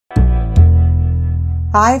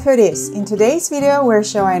Hi foodies! In today's video, we're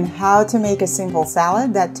showing how to make a simple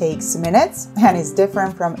salad that takes minutes and is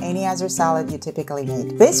different from any other salad you typically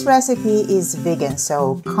make. This recipe is vegan,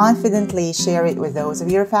 so confidently share it with those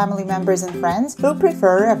of your family members and friends who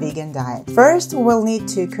prefer a vegan diet. First, we'll need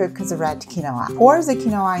to cook the red quinoa. Pour the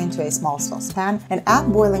quinoa into a small saucepan and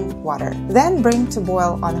add boiling water. Then bring to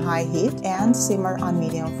boil on high heat and simmer on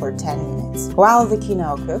medium for 10 minutes. While the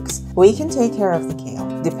quinoa cooks, we can take care of the kale.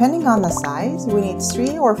 Depending on the size, we need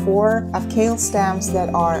 3 or 4 of kale stems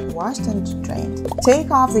that are washed and drained.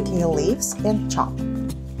 Take off the kale leaves and chop.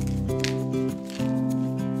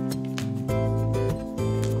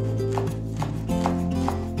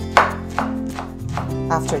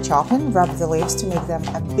 After chopping, rub the leaves to make them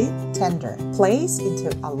a bit tender. Place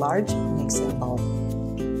into a large mixing bowl.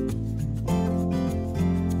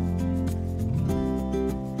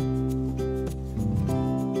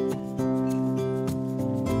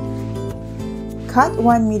 Cut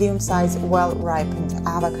one medium-sized, well-ripened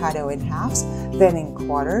avocado in halves, then in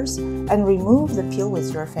quarters, and remove the peel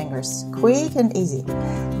with your fingers, quick and easy.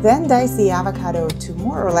 Then dice the avocado to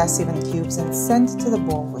more or less even cubes and send to the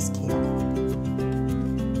bowl with kale.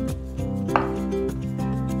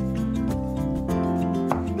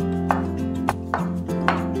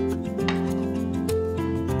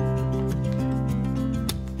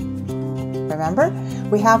 Remember,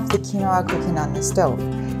 we have the quinoa cooking on the stove.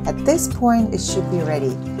 At this point, it should be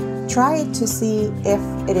ready. Try it to see if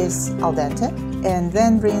it is al dente, and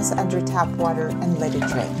then rinse under tap water and let it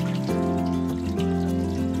drain.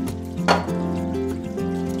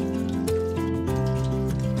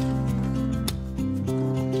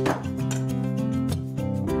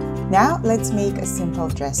 Now let's make a simple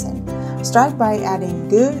dressing. Start by adding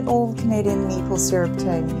good old Canadian maple syrup to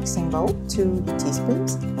a mixing bowl, 2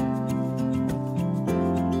 teaspoons.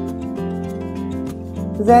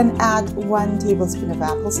 Then add 1 tablespoon of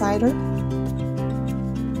apple cider,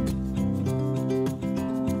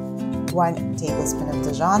 1 tablespoon of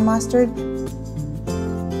Dijon mustard,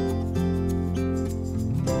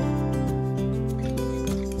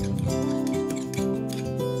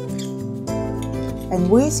 and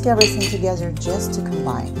whisk everything together just to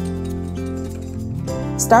combine.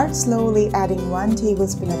 Start slowly adding 1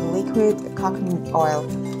 tablespoon of liquid coconut oil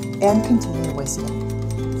and continue whisking.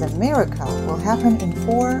 The miracle will happen in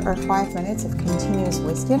 4 or 5 minutes of continuous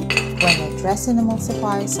whisking when the dressing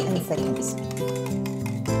emulsifies and thickens.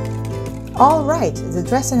 Alright, the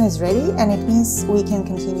dressing is ready and it means we can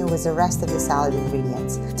continue with the rest of the salad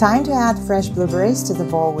ingredients. Time to add fresh blueberries to the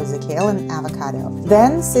bowl with the kale and avocado.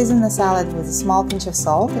 Then season the salad with a small pinch of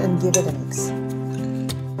salt and give it a mix.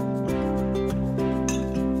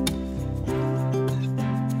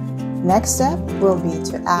 Next step will be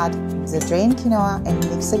to add the drained quinoa and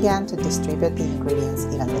mix again to distribute the ingredients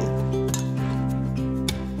evenly.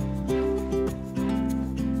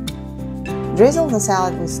 Drizzle the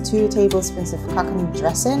salad with 2 tablespoons of coconut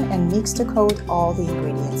dressing and mix to coat all the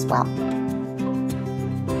ingredients well.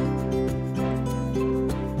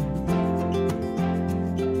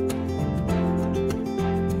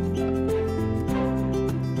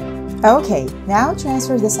 Okay, now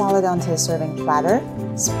transfer the salad onto a serving platter.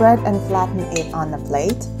 Spread and flatten it on the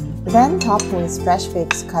plate, then top with fresh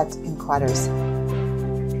figs cut in quarters.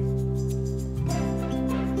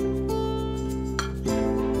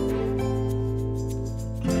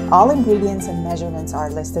 All ingredients and measurements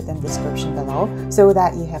are listed in the description below so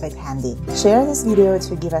that you have it handy. Share this video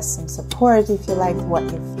to give us some support if you liked what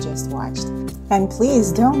you've just watched. And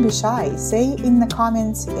please don't be shy, say in the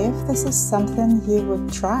comments if this is something you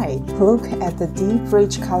would try. Look at the deep,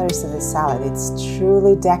 rich colors of the salad, it's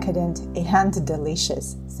truly decadent and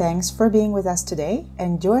delicious. Thanks for being with us today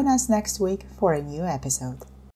and join us next week for a new episode.